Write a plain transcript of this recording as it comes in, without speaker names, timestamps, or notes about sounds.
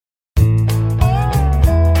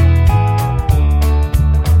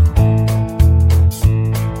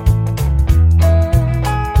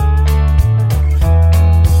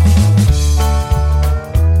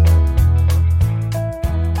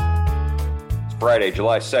Friday,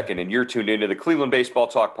 July 2nd, and you're tuned into the Cleveland Baseball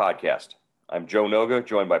Talk podcast. I'm Joe Noga,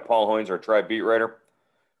 joined by Paul Hoynes, our Tribe beat writer.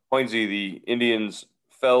 Hoynesy, the Indians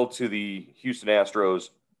fell to the Houston Astros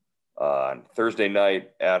on Thursday night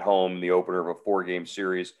at home in the opener of a four-game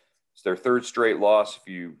series. It's their third straight loss if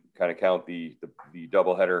you kind of count the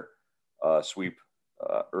doubleheader sweep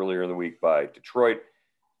earlier in the week by Detroit.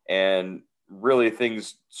 And really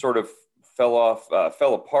things sort of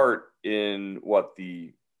fell apart in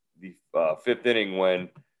the fifth inning when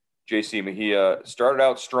J.C. Mejia started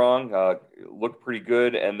out strong, looked pretty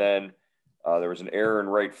good, and then there was an error in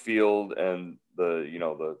right field, and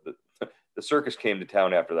the circus came to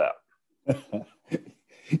town after that.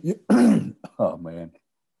 Oh man,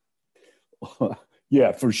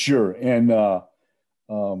 yeah, for sure. And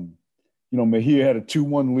Mejia had a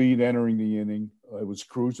 2-1 lead entering the inning. It was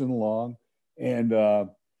cruising along, and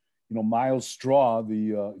Miles Straw,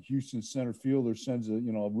 the Houston center fielder, sends a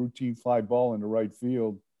routine fly ball into right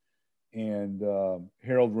field, and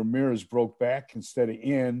Harold Ramirez broke back instead of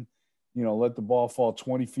in, let the ball fall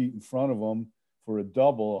 20 feet in front of him for a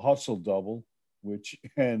double, a hustle double,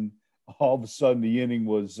 and all of a sudden the inning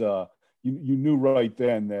was, you knew right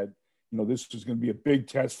then that, this was going to be a big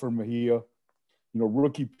test for Mejia.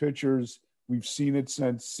 Rookie pitchers, we've seen it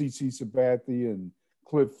since CC Sabathia and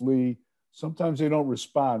Cliff Lee. Sometimes they don't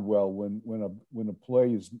respond well when a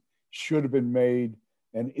play should have been made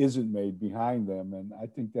and isn't made behind them. And I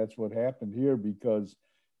think that's what happened here, because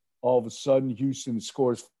all of a sudden Houston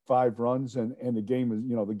scores 5 runs and the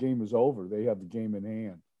game is over. They have the game in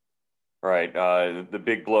hand. Right. The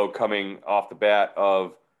big blow coming off the bat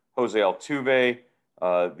of Jose Altuve.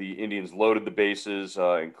 The Indians loaded the bases,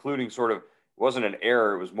 including it wasn't an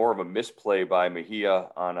error. It was more of a misplay by Mejia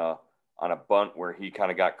on a bunt where he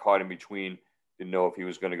kind of got caught in between, didn't know if he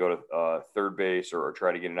was going to go to third base or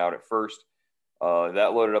try to get it out at first.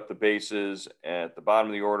 That loaded up the bases at the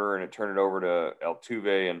bottom of the order, and it turned it over to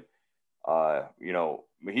Altuve. And,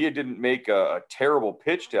 Mejia didn't make a terrible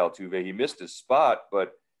pitch to Altuve. He missed his spot,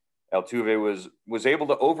 but Altuve was able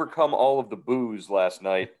to overcome all of the boos last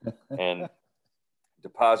night and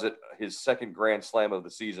deposit his second grand slam of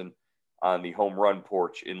the season on the home run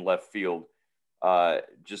porch in left field. The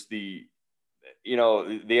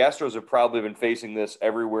Astros have probably been facing this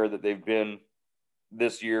everywhere that they've been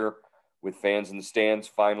this year, with fans in the stands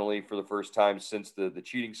finally for the first time since the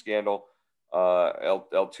cheating scandal.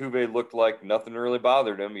 Altuve looked like nothing really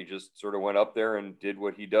bothered him. He just sort of went up there and did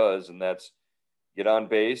what he does, and that's get on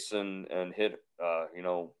base and hit,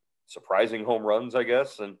 surprising home runs, I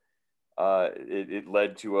guess. And it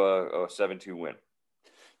led to a 7-2 win.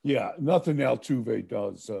 Yeah, nothing Altuve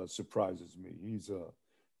does surprises me. He's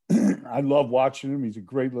I love watching him. He's a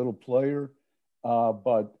great little player.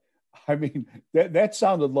 But I mean, that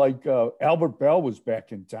sounded like Albert Bell was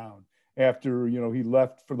back in town after, he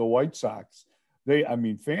left for the White Sox.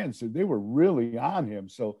 Fans, they were really on him.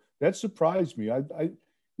 So that surprised me.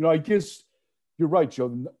 I guess you're right,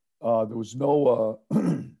 Joe. There was no,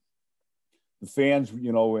 the fans,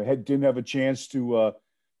 didn't have a chance to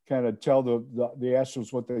kind of tell the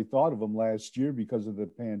Astros what they thought of them last year because of the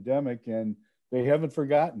pandemic, and they haven't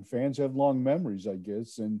forgotten. Fans have long memories, I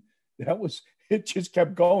guess, and it just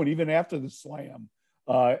kept going even after the slam.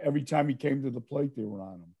 Every time he came to the plate, they were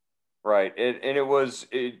on him. Right,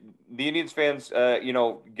 the Indians fans,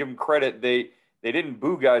 give them credit. They didn't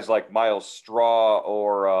boo guys like Miles Straw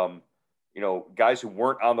or guys who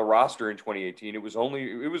weren't on the roster in 2018. It was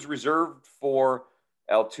reserved for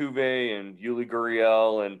Altuve and Yuli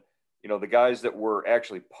Gurriel and, the guys that were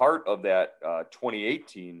actually part of that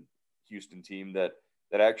 2018 Houston team that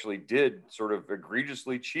actually did sort of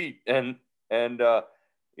egregiously cheat and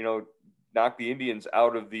knock the Indians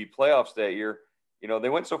out of the playoffs that year. They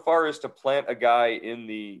went so far as to plant a guy in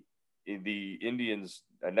the Indians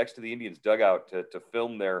next to the Indians dugout to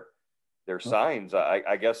film their signs.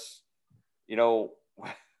 I guess,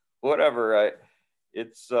 whatever.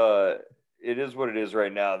 It is what it is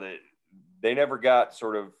right now. That they never got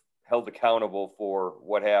sort of held accountable for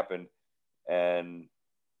what happened, and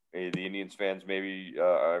the Indians fans maybe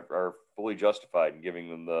are fully justified in giving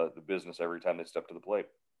them the business every time they step to the plate.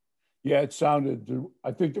 Yeah, it sounded,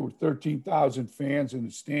 I think there were 13,000 fans in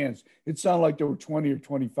the stands. It sounded like there were 20 or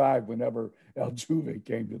 25 whenever Altuve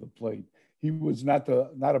came to the plate. He was not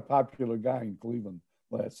a popular guy in Cleveland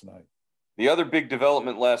last night. The other big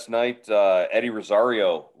development last night, Eddie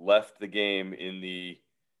Rosario left the game in the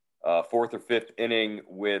fourth or fifth inning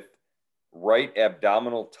with right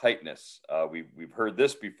abdominal tightness. We've heard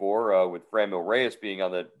this before with Franmil Reyes being on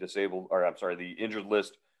the injured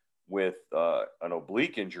list with an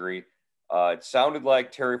oblique injury. It sounded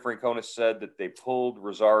like Terry Francona said that they pulled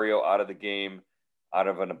Rosario out of the game out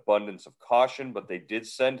of an abundance of caution, but they did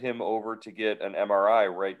send him over to get an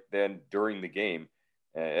MRI right then during the game.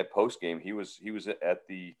 At post game, he was at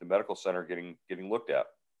the medical center getting looked at.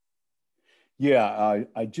 Yeah,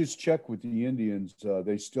 I just checked with the Indians.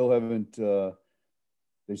 They still haven't heard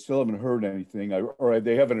anything, or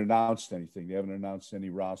they haven't announced anything. They haven't announced any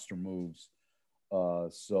roster moves.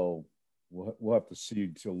 So we'll have to see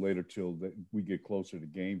until later, till we get closer to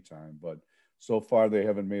game time. But so far, they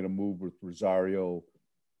haven't made a move with Rosario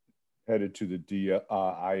headed to the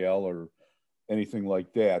IL or anything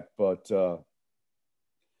like that. But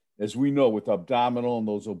as we know, with abdominal and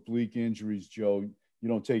those oblique injuries, Joe, you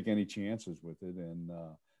don't take any chances with it, and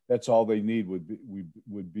that's all they need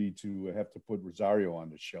would be to have to put Rosario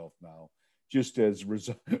on the shelf now, just as Reyes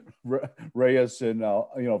and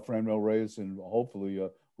Franmil Reyes and hopefully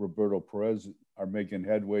Roberto Perez are making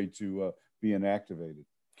headway to being activated.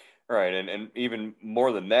 Right, and even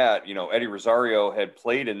more than that, Eddie Rosario had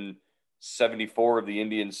played in 74 of the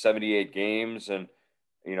Indians' 78 games, and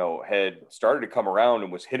had started to come around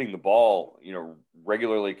and was hitting the ball,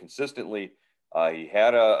 regularly, consistently. He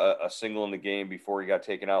had a single in the game before he got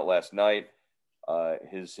taken out last night.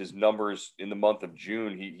 His numbers in the month of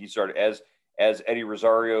June, he started, as Eddie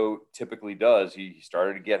Rosario typically does, he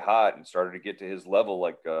started to get hot and started to get to his level,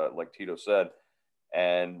 like Tito said.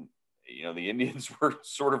 And the Indians were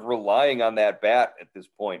sort of relying on that bat at this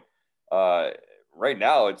point. Right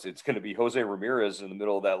now, it's going to be Jose Ramirez in the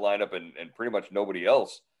middle of that lineup and pretty much nobody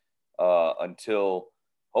else until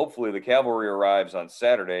hopefully the cavalry arrives on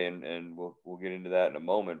Saturday, and we'll get into that in a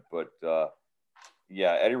moment. But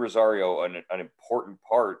yeah, Eddie Rosario, an important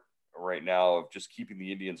part right now of just keeping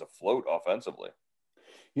the Indians afloat offensively.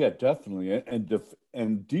 Yeah, definitely,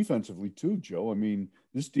 and defensively too, Joe. I mean,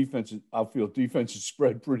 this outfield defense is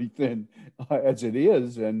spread pretty thin as it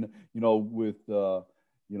is, and with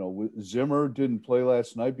Zimmer didn't play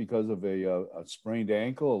last night because of a sprained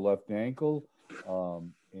ankle, a left ankle,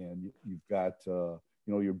 and you've got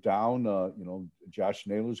you're down. Josh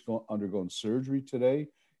Naylor's undergoing surgery today,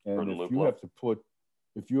 and if you have to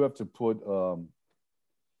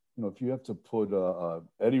put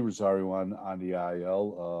Eddie Rosario on the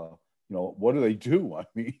IL, what do they do? I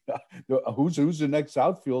mean, who's the next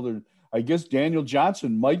outfielder? I guess Daniel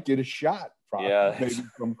Johnson might get a shot, maybe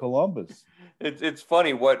from Columbus. It's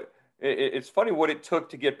funny what it took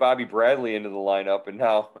to get Bobby Bradley into the lineup, and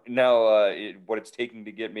now what it's taking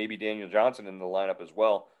to get maybe Daniel Johnson in the lineup as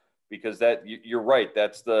well. Because you're right,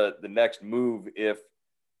 that's the next move. If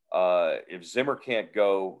Zimmer can't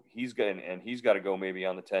go, he's got to go maybe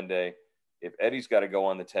on the 10-day. If Eddie's got to go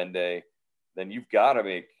on the 10-day, then you've got to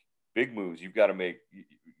make big moves. You've got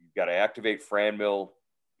to activate Franmil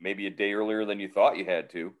maybe a day earlier than you thought you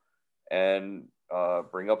had to, and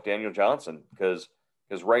bring up Daniel Johnson because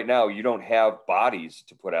right now you don't have bodies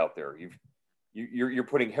to put out there. You're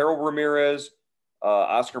putting Harold Ramirez,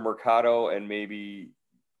 Oscar Mercado, and maybe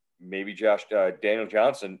Daniel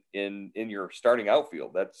Johnson in your starting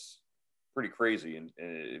outfield. That's pretty crazy. And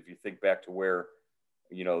if you think back to where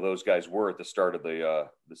those guys were at the start of the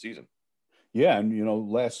season. Yeah,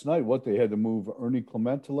 and last night they had to move Ernie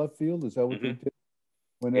Clement to left field. Is that what they did?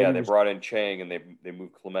 They brought in Chang and they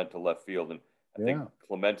moved Clement to left field, and I think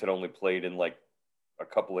Clement had only played in like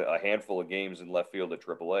a handful of games in left field at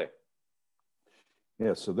AAA.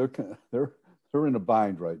 Yeah, so they're in a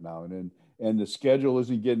bind right now, and the schedule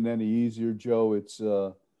isn't getting any easier, Joe.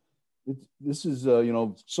 This is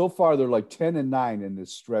so far they're like 10-9 in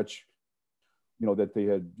this stretch, that they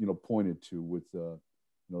had pointed to with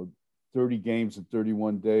 30 games in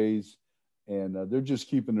 31 days, and they're just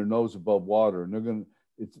keeping their nose above water, and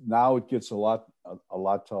it gets a lot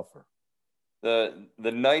tougher. The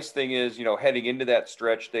nice thing is, heading into that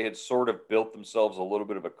stretch, they had sort of built themselves a little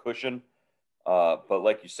bit of a cushion. But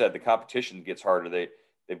like you said, the competition gets harder.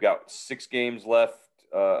 They've got 6 games left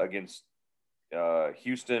against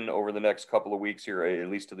Houston over the next couple of weeks here, at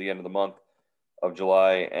least to the end of the month of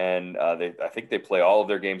July. And I think they play all of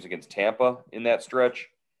their games against Tampa in that stretch.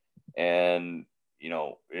 And,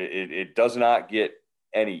 it does not get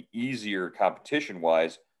any easier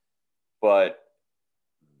competition-wise, but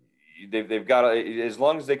they've got to, as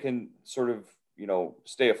long as they can sort of,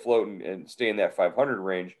 stay afloat and stay in that 500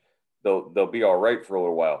 range, they'll be all right for a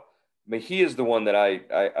little while. Mejia is the one that I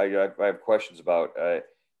have questions about.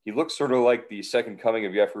 He looks sort of like the second coming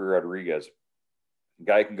of Jeffrey Rodriguez.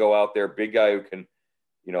 Guy can go out there, big guy who can,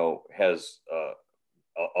 he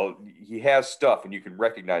has stuff and you can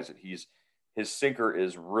recognize it. His sinker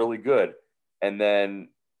is really good, and then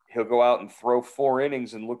he'll go out and throw 4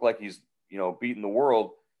 innings and look like he's beating the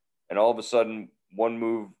world, and all of a sudden one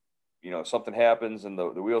move something happens and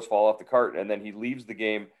the wheels fall off the cart, and then he leaves the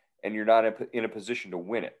game, and you're not in a position to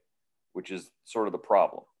win it, which is sort of the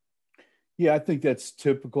problem. Yeah, I think that's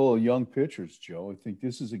typical of young pitchers, Joe. I think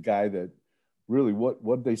this is a guy that really,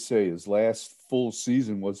 what they say, his last full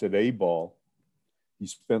season was at A-ball. He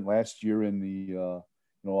spent last year in the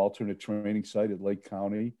alternate training site at Lake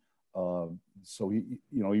County. So he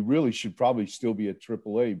really should probably still be at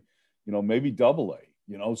AAA, maybe Double A,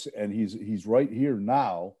 and he's right here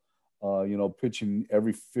now, pitching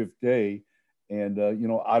every fifth day. And,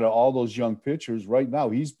 out of all those young pitchers right now,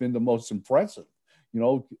 he's been the most impressive,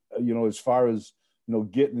 as far as,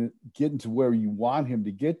 getting to where you want him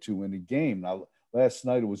to get to in the game. Now, last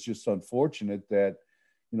night, it was just unfortunate that,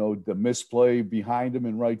 the misplay behind him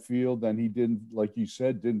in right field, then he didn't, like you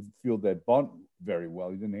said, didn't field that bunt very well.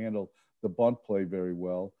 He didn't handle the bunt play very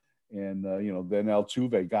well. And, then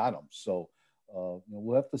Altuve got him. So,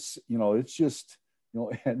 we'll have to, it's just,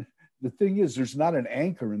 and the thing is, there's not an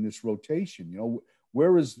anchor in this rotation.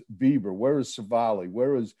 Where is Bieber? Where is Savali?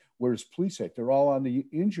 Where is Plesac? They're all on the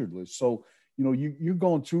injured list. So, you're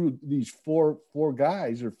going through these four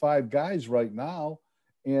guys or five guys right now,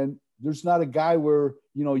 and there's not a guy where,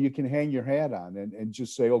 you can hang your hat on and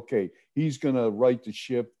just say, okay, he's going to right the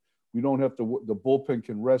ship. We don't have to, the bullpen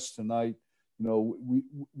can rest tonight.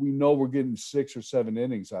 We know we're getting 6 or 7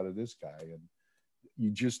 innings out of this guy, and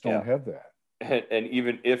you just don't have that. And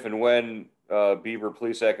even if and when Bieber,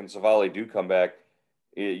 Plesac, and Savali do come back,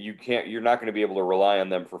 you're not going to be able to rely on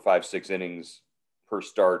them for 5-6 innings per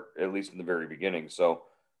start, at least in the very beginning. So,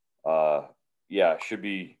 should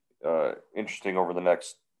be interesting over the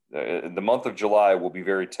next. The month of July will be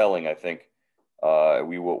very telling. I think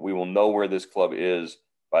we will know where this club is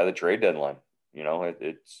by the trade deadline.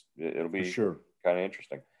 It'll be sure kind of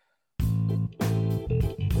interesting.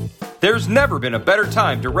 There's never been a better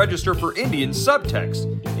time to register for Indians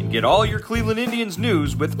Subtext and get all your Cleveland Indians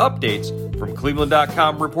news with updates from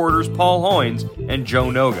Cleveland.com reporters Paul Hoynes and Joe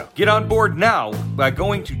Noga. Get on board now by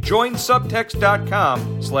going to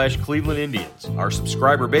joinsubtext.com/Cleveland Indians. Our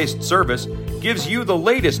subscriber-based service gives you the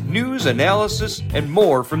latest news, analysis, and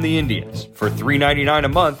more from the Indians. For $3.99 a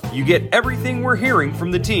month, you get everything we're hearing from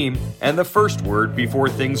the team and the first word before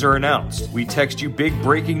things are announced. We text you big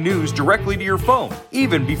breaking news directly to your phone,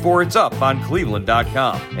 even before it's up on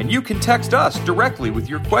Cleveland.com. And you can text us directly with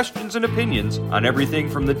your questions and opinions on everything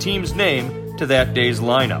from the team's name to that day's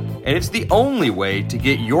lineup. And it's the only way to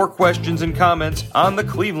get your questions and comments on the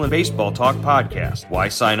Cleveland Baseball Talk podcast. Why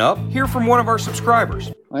sign up? Hear from one of our subscribers.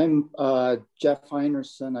 I'm Jeff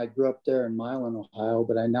Heinerson. I grew up there in Milan, Ohio,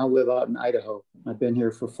 but I now live out in Idaho. I've been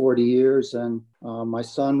here for 40 years, and my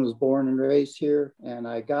son was born and raised here, and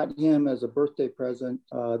I got him as a birthday present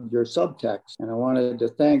your subtext. And I wanted to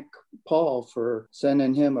thank Paul for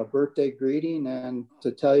sending him a birthday greeting and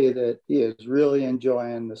to tell you that he is really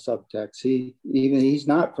enjoying the subtext. He's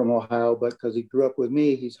not from Ohio, but because he grew up with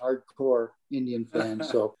me, he's hardcore Indian fan.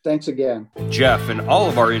 So thanks again. Jeff and all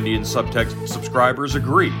of our Indian Subtext subscribers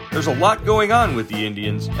agree. There's a lot going on with the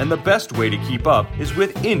Indians, and the best way to keep up is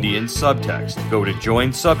with Indian Subtext. Go to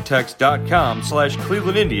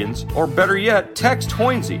joinsubtext.com/Cleveland Indians, or better yet, text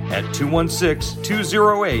Hoynesy at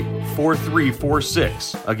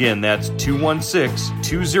 216-208-4346. Again, that's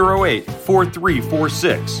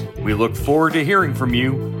 216-208-4346. We look forward to hearing from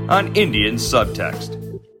you on Indian Subtext.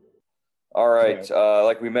 All right.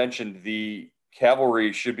 Like we mentioned, the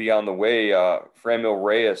cavalry should be on the way. Franmil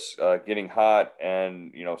Reyes getting hot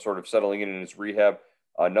and, sort of settling in his rehab.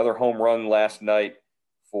 Another home run last night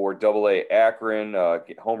for Double-A Akron,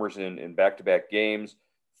 homers in back-to-back games,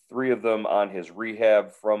 3 of them on his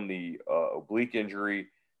rehab from the oblique injury.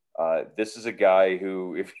 This is a guy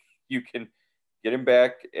who, if you can get him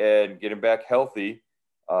back and get him back healthy,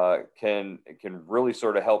 can really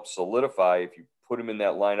sort of help solidify. If you put him in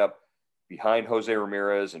that lineup behind Jose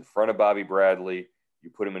Ramirez, in front of Bobby Bradley, you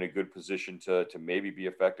put him in a good position to maybe be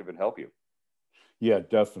effective and help you. Yeah,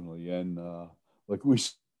 definitely. And like we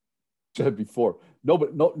said before,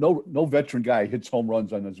 no veteran guy hits home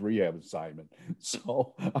runs on his rehab assignment.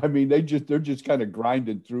 So I mean, they're just kind of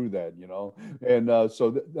grinding through that, And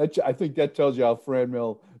so that I think that tells you how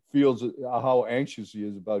Franmil feels, how anxious he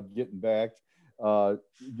is about getting back to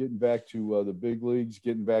the big leagues,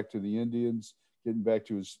 getting back to the Indians, getting back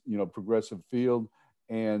to his, progressive field.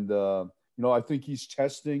 And, I think he's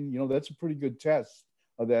testing, that's a pretty good test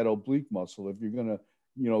of that oblique muscle. If you're going to,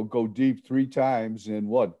 go deep 3 times in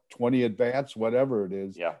 20 at bats, whatever it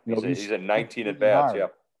is. Yeah. He's at 19 at bats. Yeah.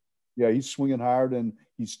 Yeah. He's swinging hard and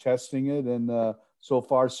he's testing it. And so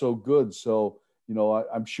far, so good. So,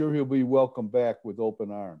 I'm sure he'll be welcomed back with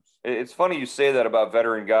open arms. It's funny you say that about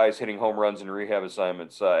veteran guys hitting home runs in rehab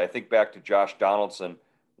assignments. I think back to Josh Donaldson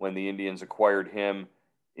when the Indians acquired him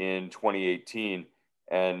in 2018,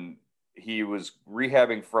 and he was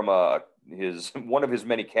rehabbing from his one of his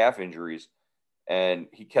many calf injuries, and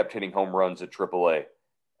he kept hitting home runs at AAA,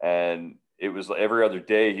 and it was every other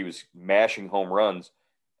day he was mashing home runs,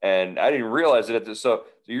 and I didn't realize it. So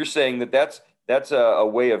you're saying that's a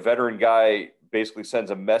way a veteran guy basically sends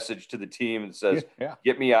a message to the team and says, yeah.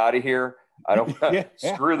 "Get me out of here. I don't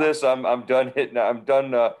screw this. I'm done hitting. I'm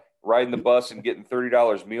done riding the bus and getting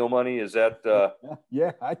 $30 meal money." Is that?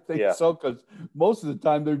 Yeah, I think so. Because most of the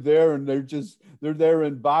time they're there and they're there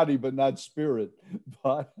in body but not spirit.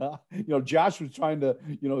 But Josh was trying to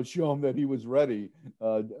show him that he was ready.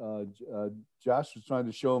 Josh was trying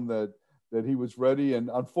to show him that he was ready. And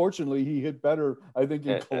unfortunately, he hit better, I think,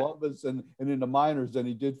 in Columbus and in the minors than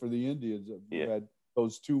he did for the Indians. He had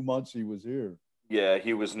those 2 months he was here. Yeah,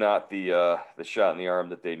 he was not the shot in the arm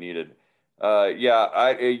that they needed.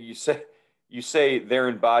 You say they're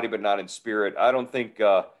in body but not in spirit. I don't think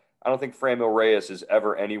Franmil Reyes is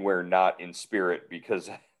ever anywhere not in spirit, because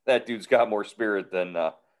that dude's got more spirit than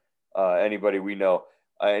anybody we know.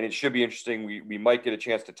 And it should be interesting. We might get a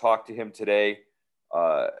chance to talk to him today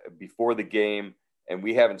before the game, and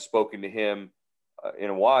we haven't spoken to him in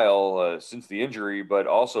a while since the injury, but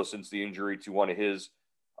also since the injury to one of his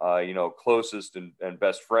closest and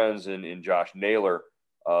best friends in Josh Naylor.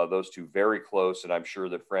 Those two very close, and I'm sure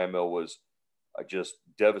that Franmil was just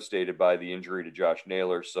devastated by the injury to Josh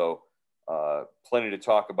Naylor. So plenty to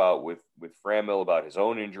talk about with Franmil, about his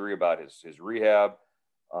own injury, about his rehab,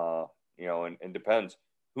 and depends.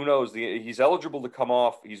 Who knows? He's eligible to come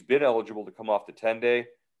off. He's been eligible to come off the 10-day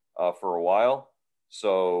for a while.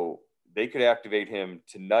 So they could activate him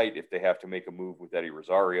tonight if they have to make a move with Eddie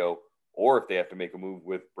Rosario, or if they have to make a move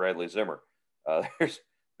with Bradley Zimmer.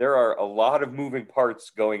 There are a lot of moving parts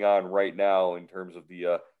going on right now in terms of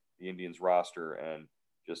the Indians roster, and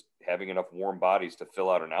just having enough warm bodies to fill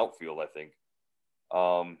out an outfield, I think.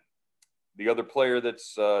 The other player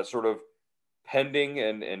that's sort of pending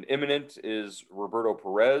and imminent is Roberto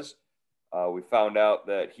Perez. We found out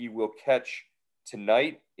that he will catch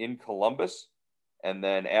tonight in Columbus, and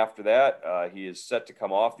then after that, he is set to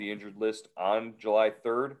come off the injured list on July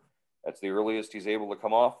 3rd. That's the earliest he's able to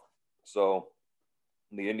come off. So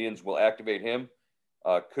the Indians will activate him.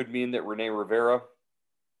 Could mean that Rene Rivera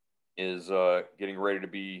is getting ready to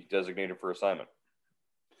be designated for assignment.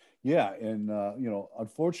 Yeah, and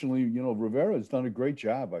unfortunately, Rivera has done a great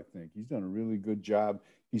job. I think he's done a really good job.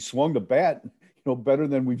 He swung the bat, better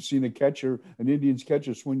than we've seen an Indians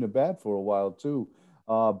catcher swing the bat for a while too.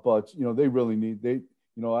 But they really need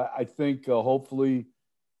I think hopefully,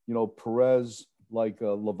 Perez like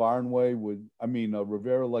Lavarnway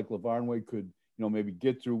Rivera like Lavarnway could maybe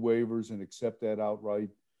get through waivers and accept that outright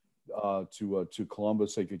to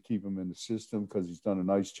Columbus. They could keep him in the system because he's done a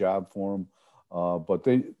nice job for him. But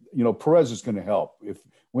Perez is going to help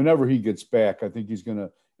whenever he gets back. I think it's going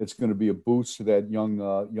to be a boost to that young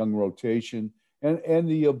rotation and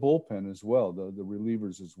the bullpen as well, the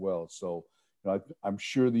relievers as well. So I'm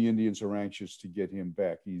sure the Indians are anxious to get him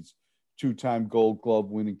back. He's two-time Gold Glove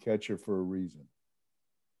winning catcher for a reason.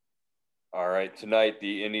 All right, tonight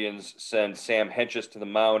the Indians send Sam Hentges to the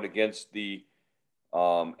mound against the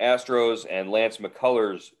Astros, and Lance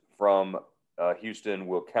McCullers from Houston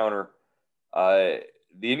will counter. The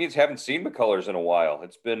Indians haven't seen McCullers in a while.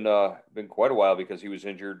 It's been quite a while because he was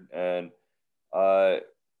injured. And,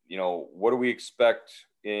 what do we expect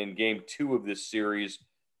in game 2 of this series?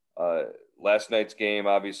 Last night's game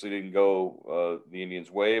obviously didn't go the Indians'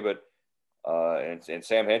 way, but and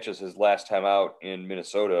Sam Hentges, his last time out in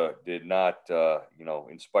Minnesota, did not,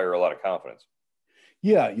 inspire a lot of confidence.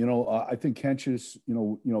 Yeah, I think Hentges,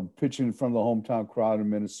 pitching in front of the hometown crowd in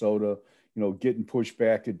Minnesota, getting pushed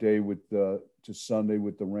back a day to Sunday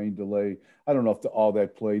with the rain delay. I don't know if all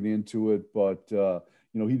that played into it, but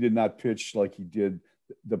he did not pitch like he did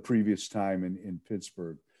the previous time in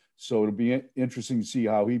Pittsburgh. So it'll be interesting to see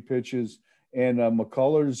how he pitches. And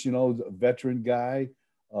McCullers, a veteran guy.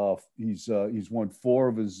 He's won 4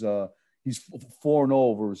 of his. He's 4-0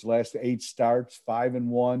 over his last 8 starts,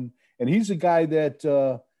 5-1, and he's a guy that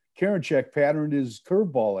Karinchak patterned his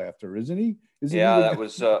curveball after, isn't he? There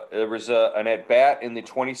was an at bat in the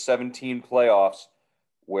 2017 playoffs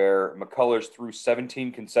where McCullers threw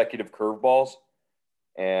 17 consecutive curveballs,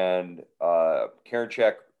 and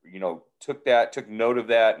Karinchak, took note of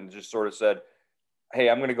that and just sort of said, "Hey,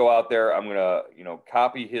 I'm going to go out there. I'm going to,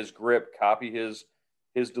 copy his grip, copy his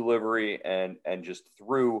delivery, and just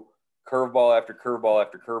threw curveball after curveball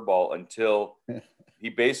after curveball until he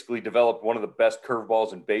basically developed one of the best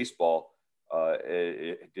curveballs in baseball.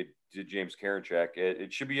 Did James Karinchak.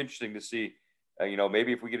 It should be interesting to see,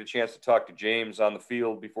 maybe if we get a chance to talk to James on the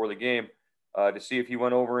field before the game, to see if he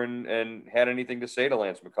went over and had anything to say to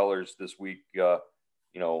Lance McCullers this week,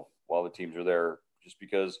 while the teams are there, just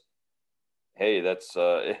because, hey, that's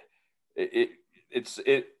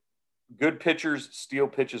good pitchers steal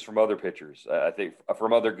pitches from other pitchers. I think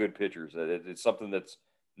from other good pitchers. It's something that's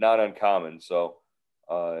not uncommon. So,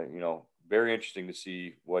 very interesting to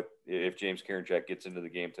see if James Karinchak gets into the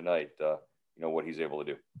game tonight, what he's able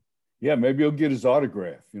to do. Yeah, maybe he'll get his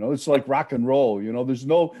autograph. It's like rock and roll.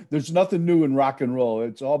 There's nothing new in rock and roll.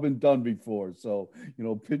 It's all been done before. So,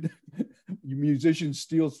 musicians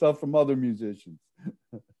steal stuff from other musicians,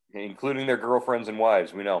 including their girlfriends and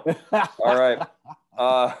wives. We know. All right.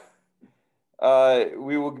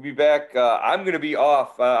 We will be back. I'm going to be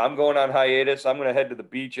off. I'm going on hiatus. I'm going to head to the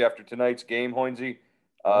beach after tonight's game, Hoinsey.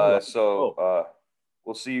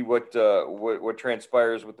 We'll see what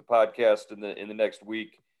transpires with the podcast in the next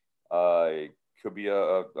week. It could be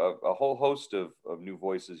a whole host of new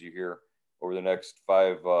voices you hear over the next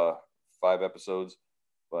five episodes.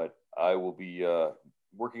 But I will be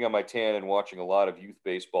working on my tan and watching a lot of youth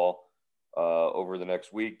baseball over the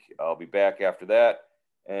next week. I'll be back after that,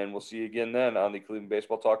 and we'll see you again then on the Cleveland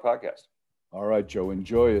Baseball Talk podcast. All right, Joe.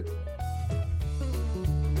 Enjoy it.